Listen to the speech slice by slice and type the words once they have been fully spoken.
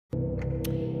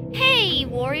FNAP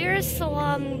Warriors, so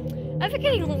I've been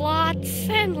getting lots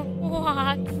and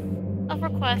lots of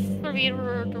requests for me to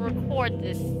record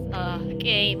this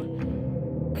game.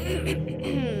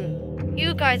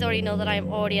 You guys already know that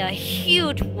I'm already a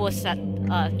huge wuss at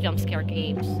jump scare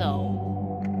games, so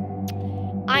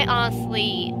I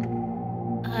honestly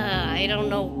I don't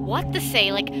know what to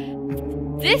say. Like,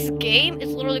 this game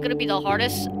is literally gonna be the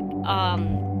hardest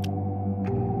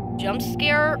jump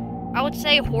scare, I would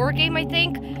say, horror game, I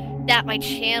think, that my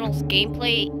channel's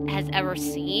gameplay has ever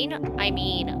seen. I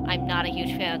mean, I'm not a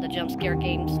huge fan of the jump scare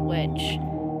games, which,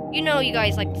 you know, you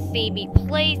guys like to see me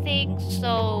play things,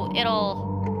 so it'll...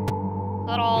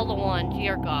 not all the one,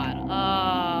 dear God.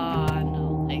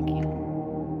 No, thank you.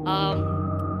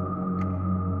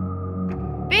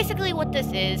 Basically what this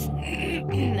is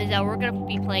that we're gonna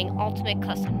be playing Ultimate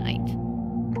Custom Night.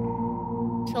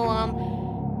 So,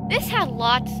 this had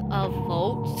lots of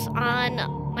votes on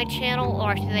my channel, or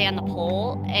I should say on the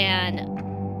poll, and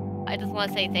I just want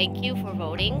to say thank you for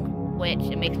voting, which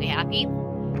it makes me happy.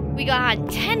 We got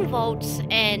 10 votes,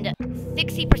 and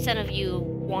 60% of you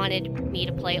wanted me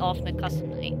to play Ultimate Custom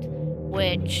Night,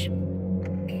 which,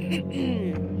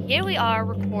 here we are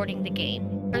recording the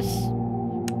game. There's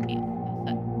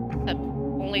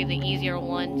only the easier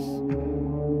ones.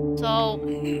 So,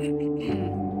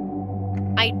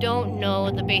 I don't know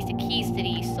the basic keys to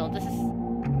these, so this is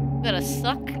gonna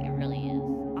suck. It really is.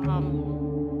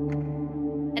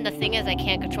 And the thing is, I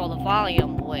can't control the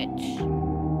volume, which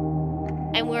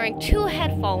I'm wearing 2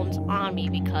 headphones on me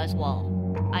because, well,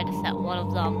 I just set one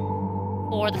of them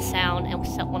for the sound and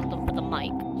set one of them for the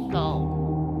mic. So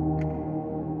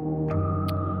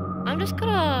I'm just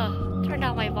gonna turn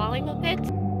down my volume a bit.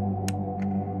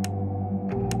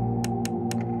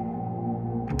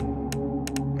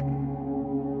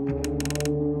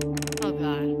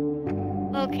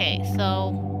 Okay,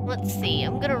 so let's see.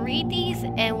 I'm gonna read these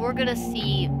and we're gonna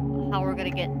see how we're gonna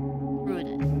get through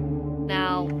this.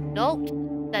 Now, note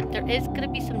that there is gonna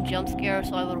be some jump scares,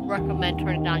 so I would recommend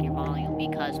turning down your volume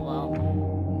because, well,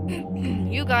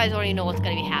 you guys already know what's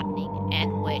gonna be happening,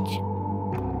 and which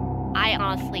I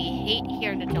honestly hate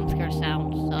hearing the jump scare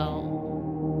sound, so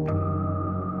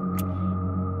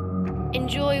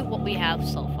enjoy what we have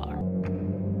so far.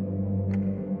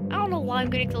 I don't know why I'm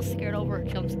getting so scared over a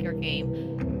jump scare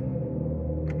game.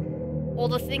 Well,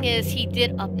 the thing is, he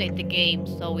did update the game,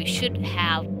 so we should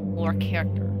have more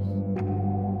characters.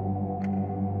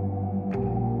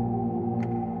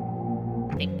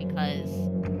 I think because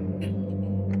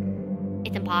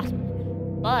it's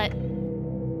impossible. But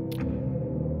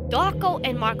Darko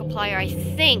and Markiplier, I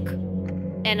think,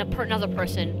 and another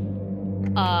person,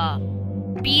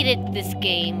 beat it this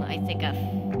game, I think, at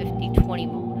 50-20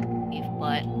 mode, I believe,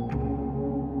 but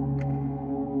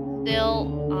still,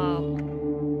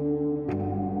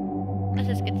 let's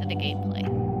just get to the gameplay.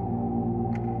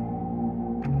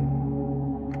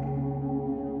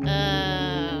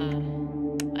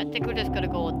 I think we're just gonna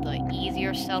go with the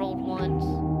easier settled ones.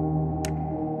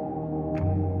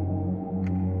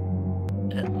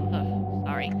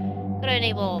 Sorry. Gonna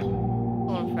enable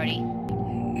Phone Freddy.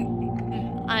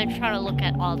 I'm trying to look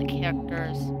at all the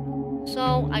characters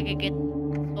so I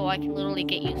can literally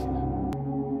get used to them.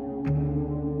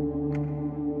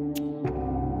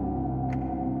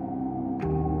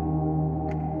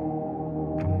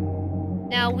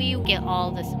 Now we get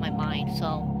all this in my mind,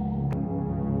 so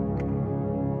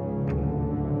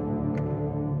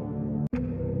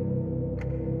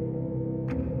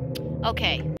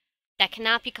okay, that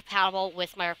cannot be compatible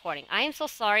with my recording. I am so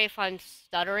sorry if I'm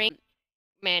stuttering.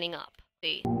 Manning up.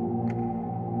 See.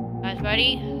 Guys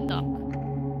ready? Stuck.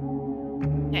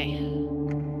 Okay.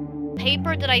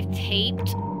 Paper that I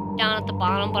taped down at the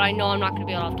bottom, but I know I'm not going to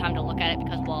be able to have time to look at it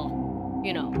because, well,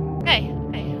 you know. Okay,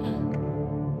 okay.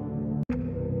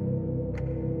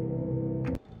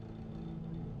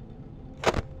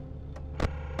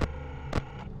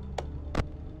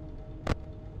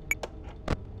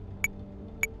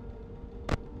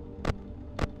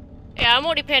 Yeah, I'm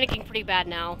already panicking pretty bad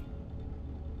now.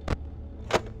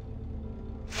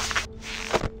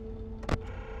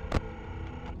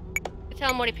 You can tell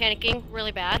I'm already panicking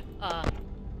really bad.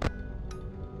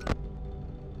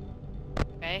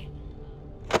 Okay.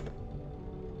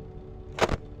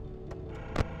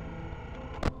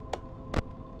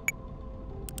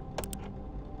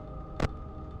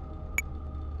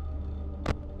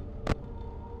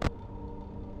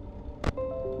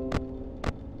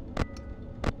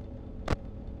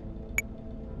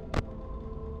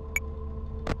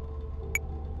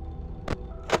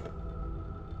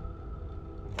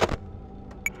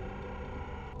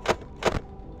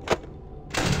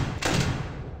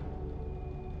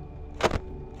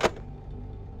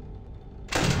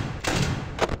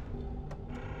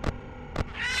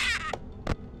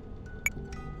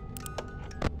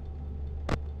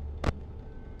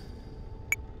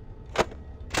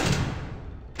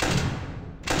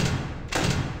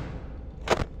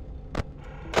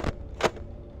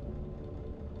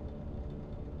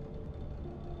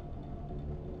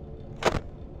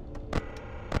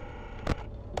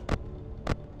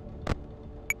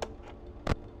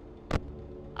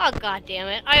 Oh, god damn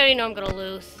it. I already know I'm gonna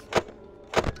lose.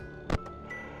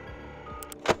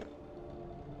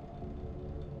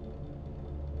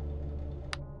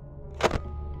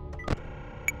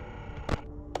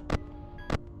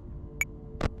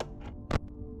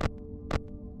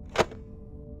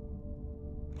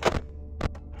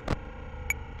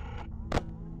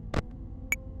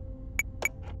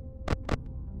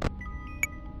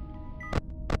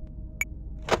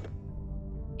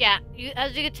 Yeah,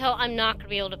 as you can tell, I'm not gonna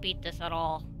be able to beat this at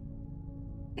all.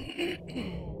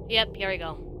 Yep, here we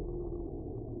go.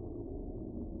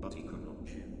 But he could not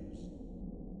choose.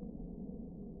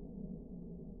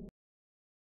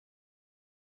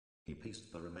 He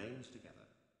pieced the remains together.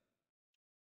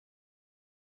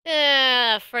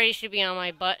 Freddy should be on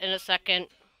my butt in a second.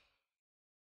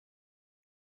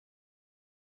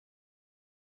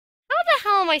 How the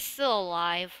hell am I still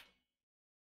alive?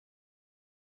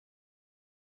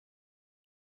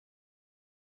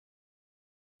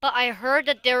 But I heard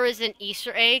that there is an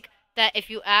Easter egg that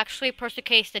if you actually press the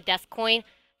case the death coin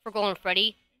for Golden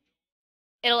Freddy,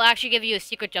 it'll actually give you a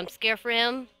secret jump scare for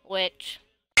him, which...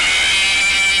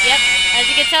 Yep, as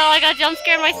you can tell, I got jump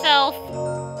scared myself.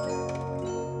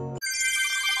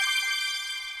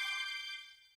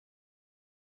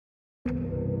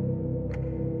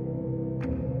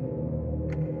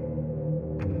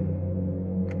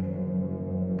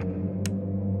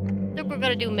 I think we're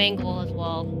gonna do Mangle as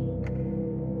well.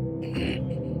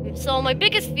 So my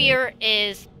biggest fear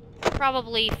is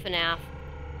probably FNAP.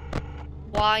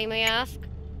 Why, you may ask?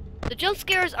 The jump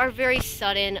scares are very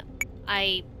sudden.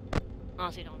 I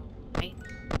honestly don't know why.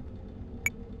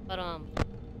 But,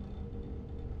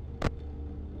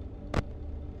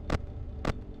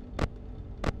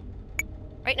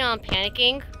 right now I'm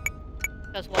panicking.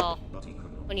 Because, well,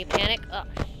 when you panic...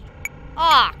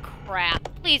 Ah, crap.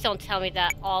 Please don't tell me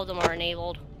that all of them are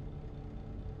enabled.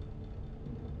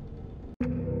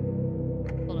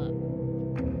 Hold up.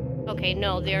 Okay,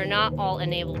 no, they are not all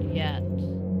enabled yet.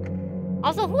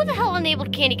 Also, who the hell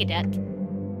enabled Candy Cadet?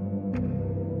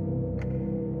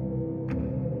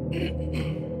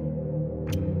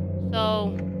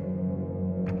 So...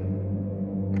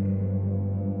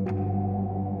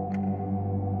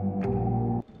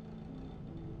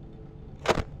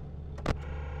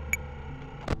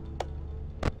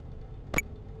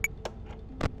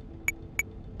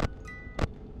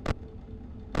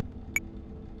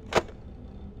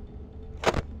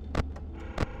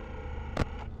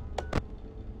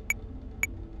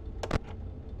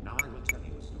 Now I will tell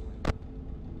you a story.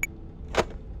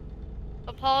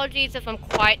 Apologies if I'm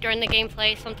quiet during the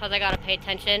gameplay. Sometimes I gotta pay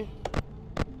attention.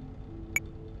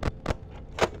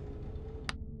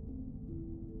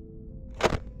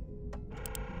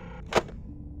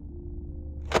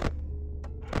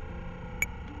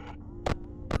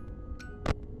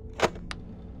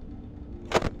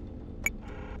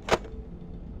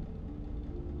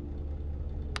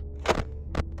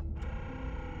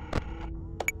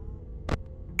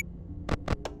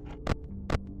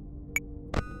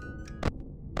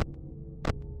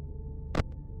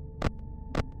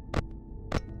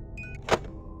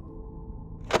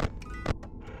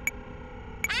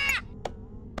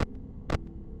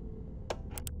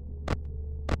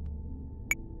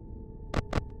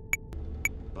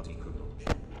 But he could not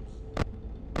choose.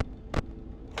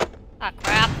 Ah,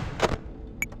 crap.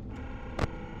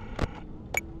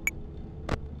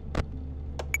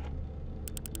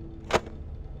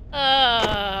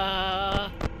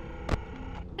 I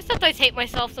sometimes hate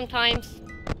myself sometimes.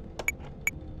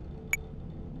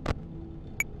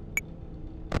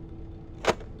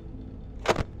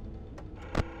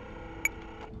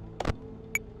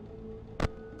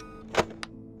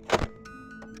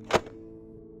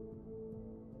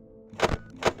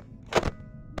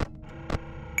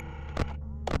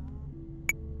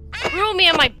 Screw me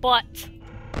in my butt.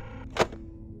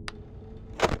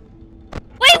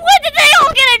 Wait, when did they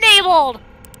all get enabled?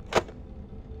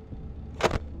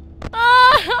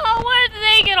 When did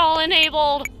they get all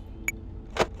enabled?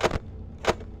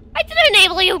 I didn't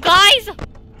enable you guys!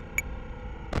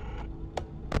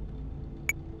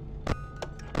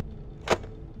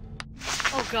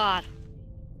 Oh god.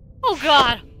 Oh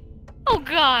god. Oh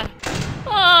god.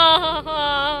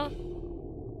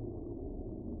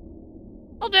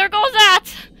 Oh, there goes that!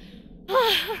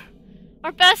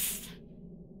 Our best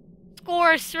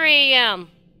score is 3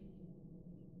 AM.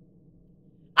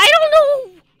 I don't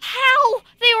know how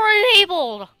they were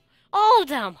enabled! All of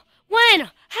them! When?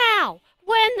 How?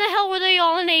 When the hell were they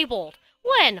all enabled?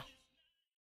 When?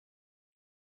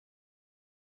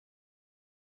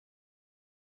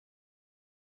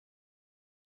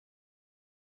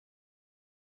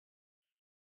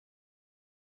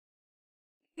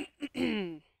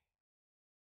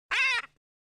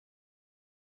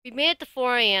 We made it to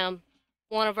 4 a.m.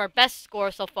 One of our best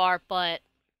scores so far, but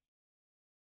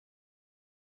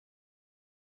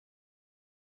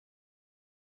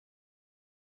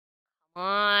come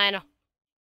on.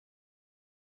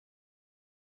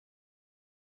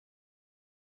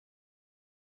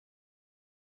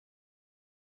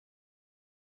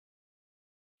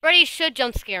 Freddy should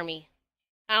jump scare me.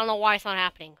 I don't know why it's not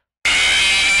happening.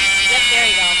 Yep, there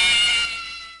you go.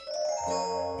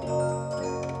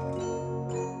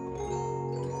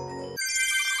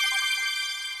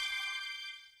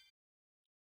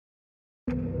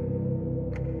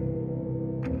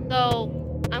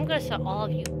 So, I'm gonna set all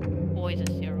of you boys as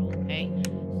 0, okay?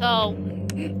 So,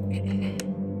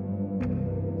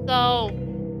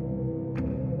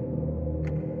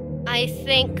 I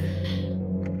think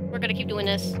we're gonna keep doing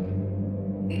this.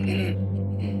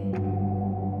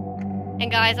 And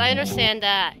guys, I understand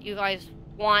that you guys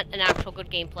want an actual good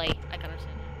gameplay. I can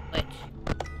understand that, which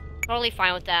totally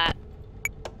fine with that.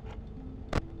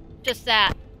 Just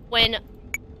that when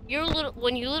you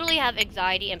literally have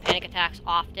anxiety and panic attacks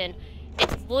often,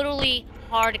 it's literally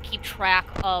hard to keep track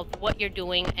of what you're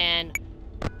doing and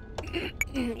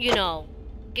you know,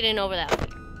 getting over that fear.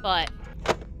 But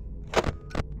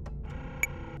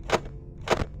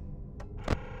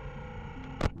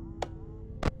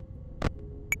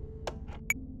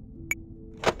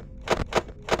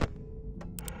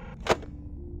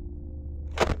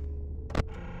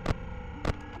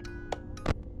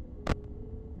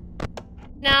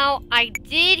now, I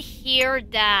did hear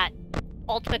that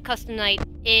Ultimate Custom Night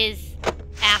is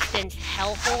Afton's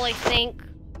hellhole, I think.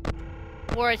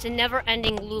 Where it's a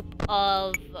never-ending loop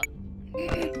of...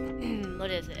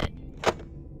 what is it?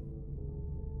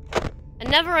 A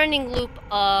never-ending loop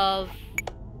of...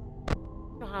 I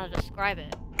don't know how to describe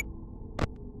it.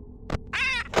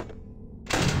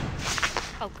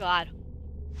 Oh, God.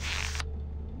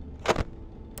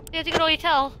 As you can already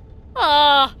tell.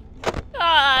 Oh,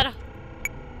 God.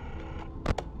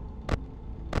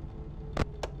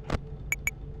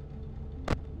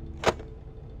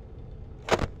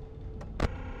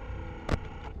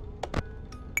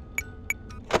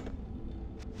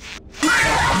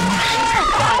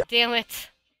 God damn it.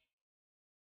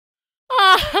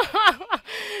 Oh,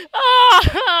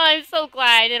 oh, I'm so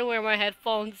glad I didn't wear my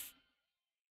headphones.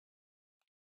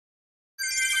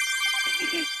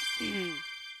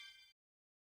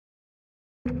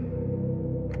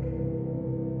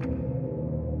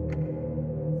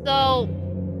 So,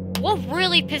 what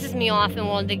really pisses me off in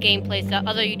one of the gameplays that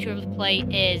other YouTubers play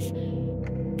is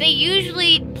they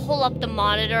usually pull up the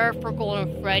monitor for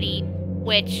Golden Freddy,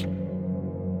 which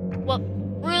what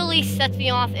really sets me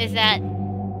off is that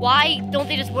why don't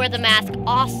they just wear the mask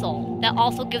also? That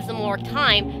also gives them more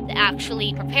time to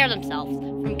actually prepare themselves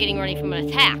from getting ready from an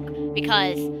attack.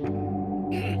 Because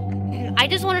I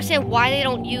just don't understand why they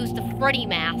don't use the Freddy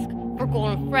mask for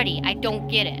Golden Freddy. I don't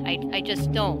get it. I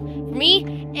just don't. For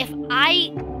me, if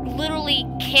I literally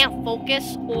can't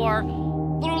focus or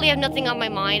literally have nothing on my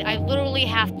mind, I literally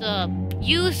have to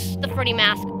use the Freddy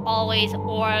mask always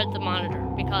or the monitor.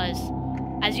 Because,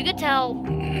 as you can tell,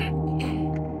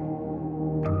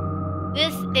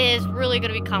 this is really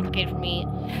going to be complicated for me.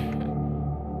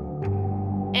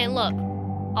 And look,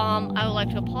 I would like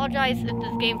to apologize if this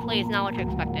gameplay is not what you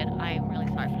expected. I am really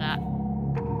sorry for that.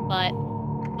 But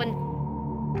when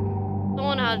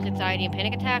someone has anxiety and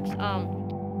panic attacks,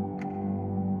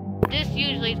 this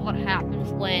usually is what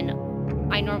happens when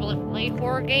I normally play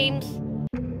horror games.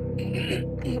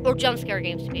 Or jump scare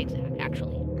games, to be exact,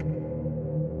 actually.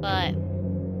 But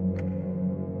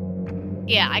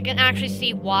yeah, I can actually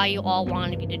see why you all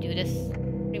wanted me to do this,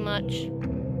 pretty much.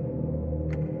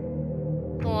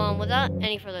 So, without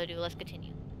any further ado, let's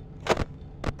continue.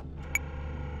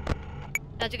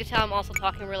 As you can tell, I'm also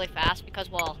talking really fast because,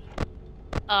 well,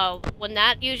 when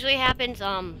that usually happens,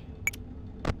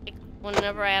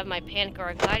 whenever I have my panic or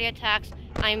anxiety attacks,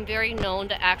 I'm very known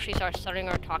to actually start stuttering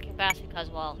or talking fast because,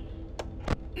 well,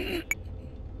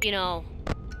 you know,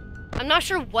 I'm not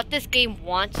sure what this game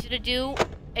wants you to do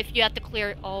if you have to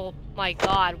clear... Oh my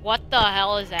god, what the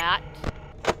hell is that?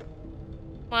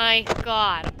 My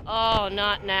god. Oh,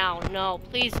 not now. No,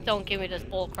 please don't give me this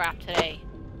bullcrap today.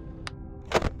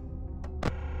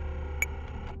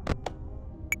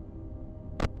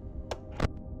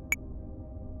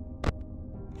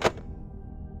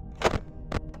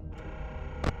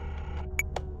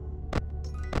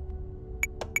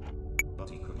 But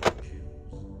he could not choose.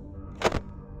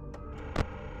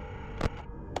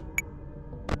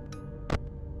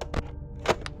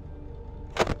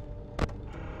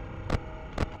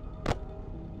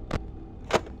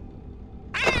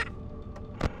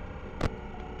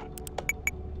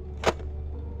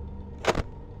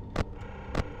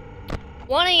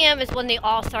 1 a.m. is when they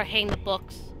all start hitting the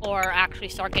books or actually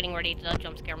start getting ready to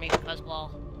jump scare me because,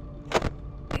 well...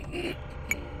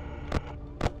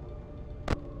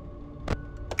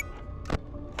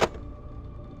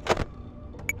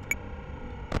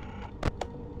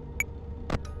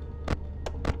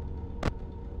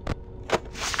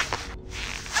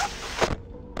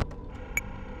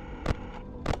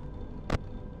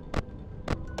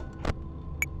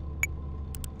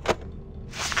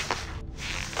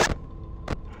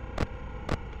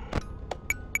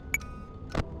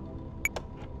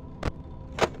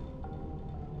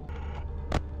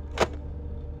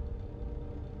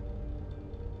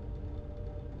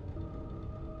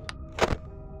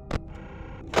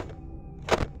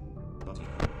 Body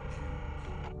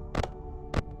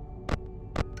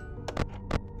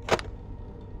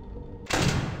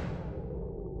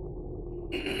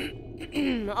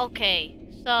correction. Okay,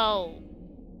 so...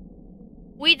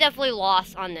 We definitely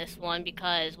lost on this one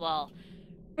because, well...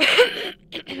 Now I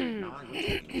will tell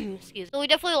you. Excuse me. So we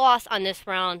definitely lost on this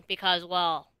round because,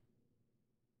 well...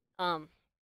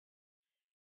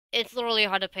 It's literally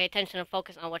hard to pay attention and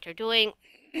focus on what you're doing.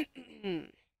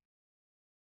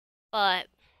 But...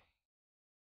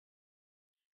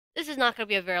 This is not going to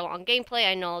be a very long gameplay,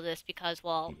 I know this because,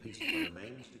 well... You piece the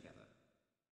remains together.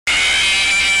 You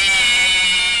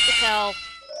can tell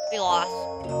we lost.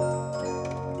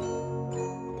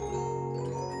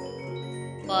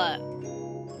 But...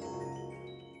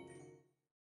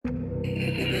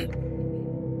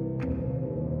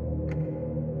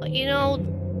 But you know,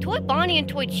 Toy Bonnie and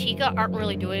Toy Chica aren't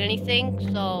really doing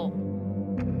anything, so...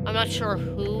 I'm not sure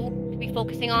who to be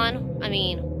focusing on. I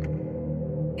mean...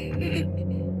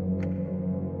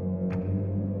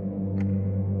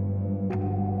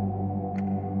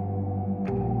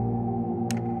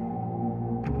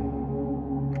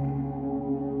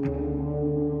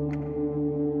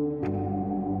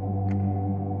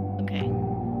 Okay.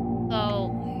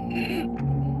 So...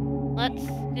 Let's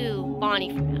do Bonnie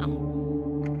for now.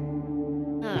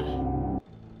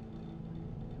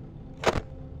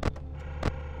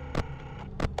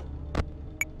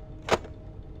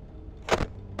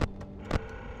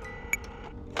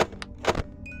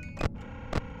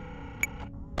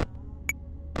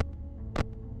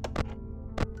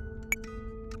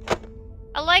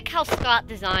 I like how Scott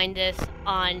designed this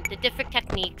on the different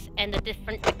techniques and the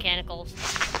different mechanicals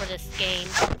for this game.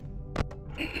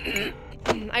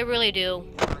 I really do.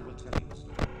 I will tell you a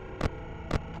story.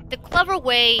 The clever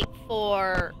way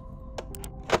for,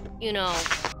 you know...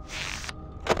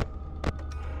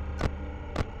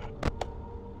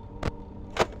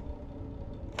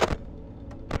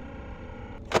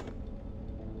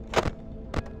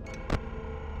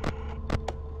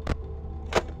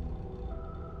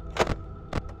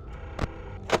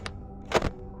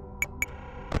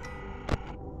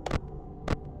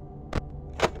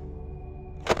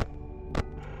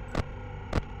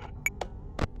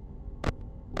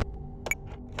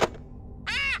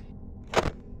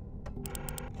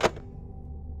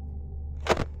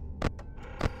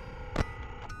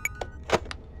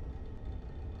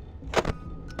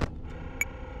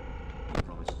 You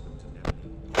promised them to never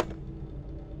leave.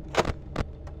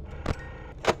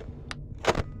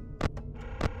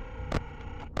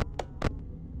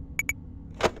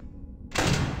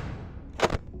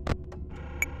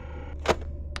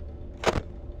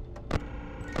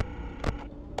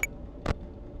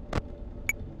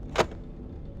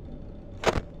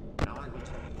 Now I will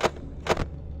tell you a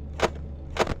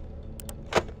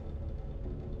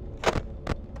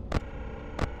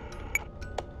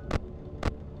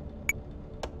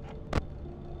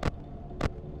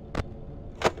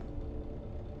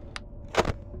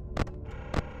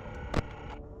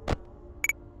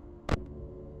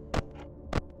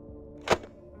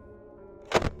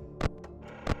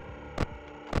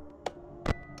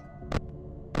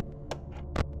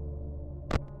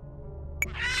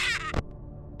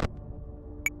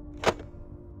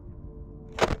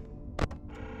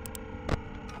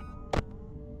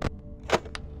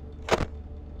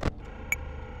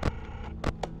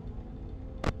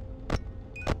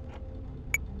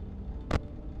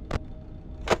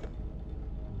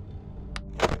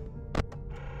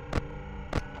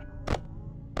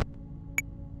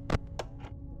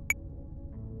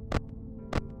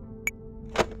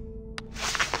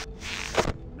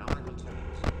story. Now I will tell you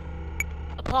a story.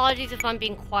 Apologies if I'm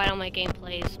being quiet on my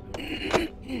gameplays.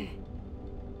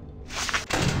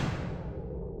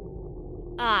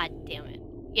 Ah, damn it.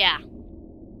 Yeah.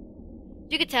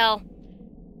 You could tell,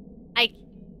 I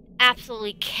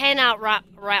absolutely cannot wrap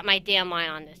my damn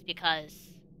mind on this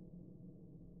because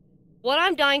what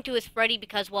I'm dying to is Freddy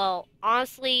because, well,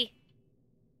 honestly,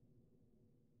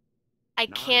 I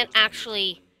can't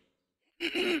actually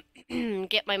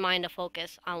get my mind to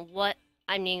focus on what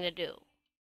I need to do.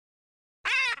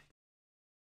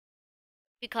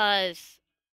 Because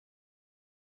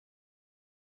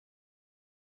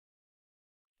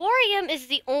 4 a.m. is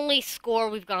the only score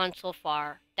we've gone so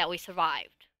far that we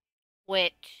survived.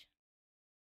 Which...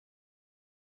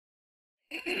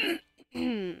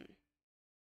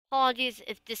 apologies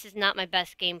if this is not my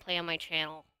best gameplay on my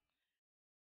channel.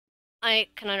 I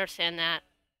can understand that.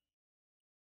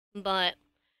 But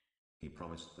He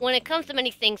promised them when it comes to something. many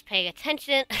things paying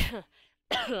attention...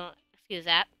 excuse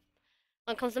that.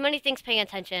 When it comes to many things paying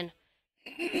attention...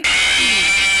 it's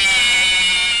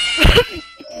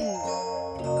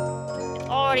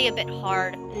already a bit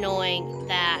hard knowing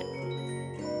that...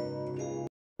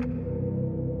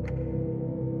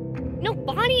 No,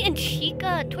 Bonnie and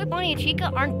Chica, Toy Bonnie and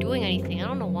Chica aren't doing anything. I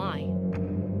don't know why.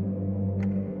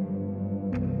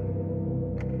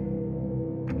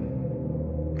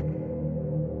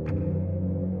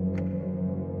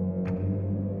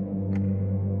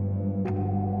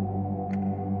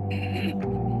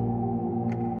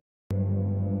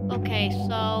 Okay,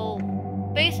 so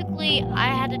basically I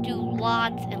had to do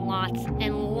lots and lots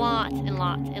and lots and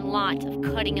lots and lots of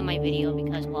cutting in my video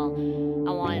because, well,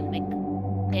 I wanted to make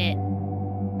it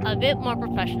a bit more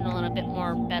professional and a bit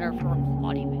more better for a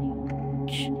quality video.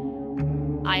 Which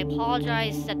I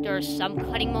apologize that there are some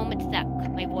cutting moments that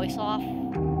cut my voice off.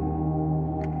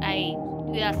 I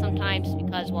do that sometimes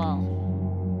because, well,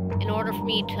 in order for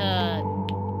me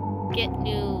to get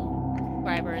new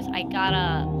subscribers, I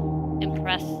gotta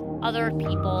impress other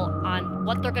people on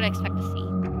what they're gonna expect to see.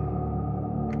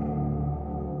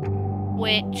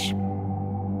 Which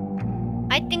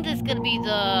I think this is gonna be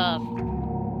the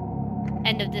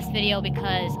end of this video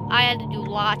because I had to do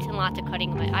lots and lots of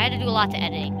cutting. I had to do lots of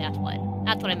editing. That's what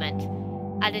I meant.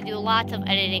 I had to do lots of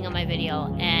editing on my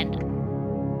video, and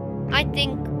I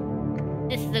think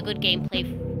this is a good gameplay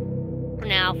for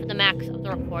now, for the max of the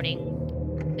recording.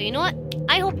 So you know what?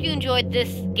 I hope you enjoyed this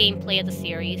gameplay of the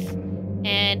series,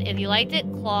 and if you liked it,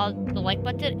 claw the like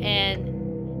button and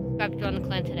subscribe to join the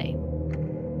clan today.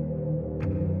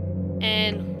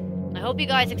 And I hope you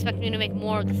guys expect me to make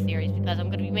more of the series because I'm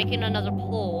going to be making another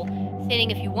poll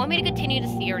stating if you want me to continue the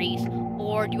series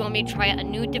or do you want me to try a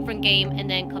new different game and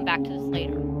then come back to this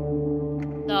later.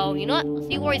 So, you know what? I'll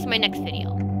see you boys in my next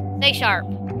video. Stay sharp.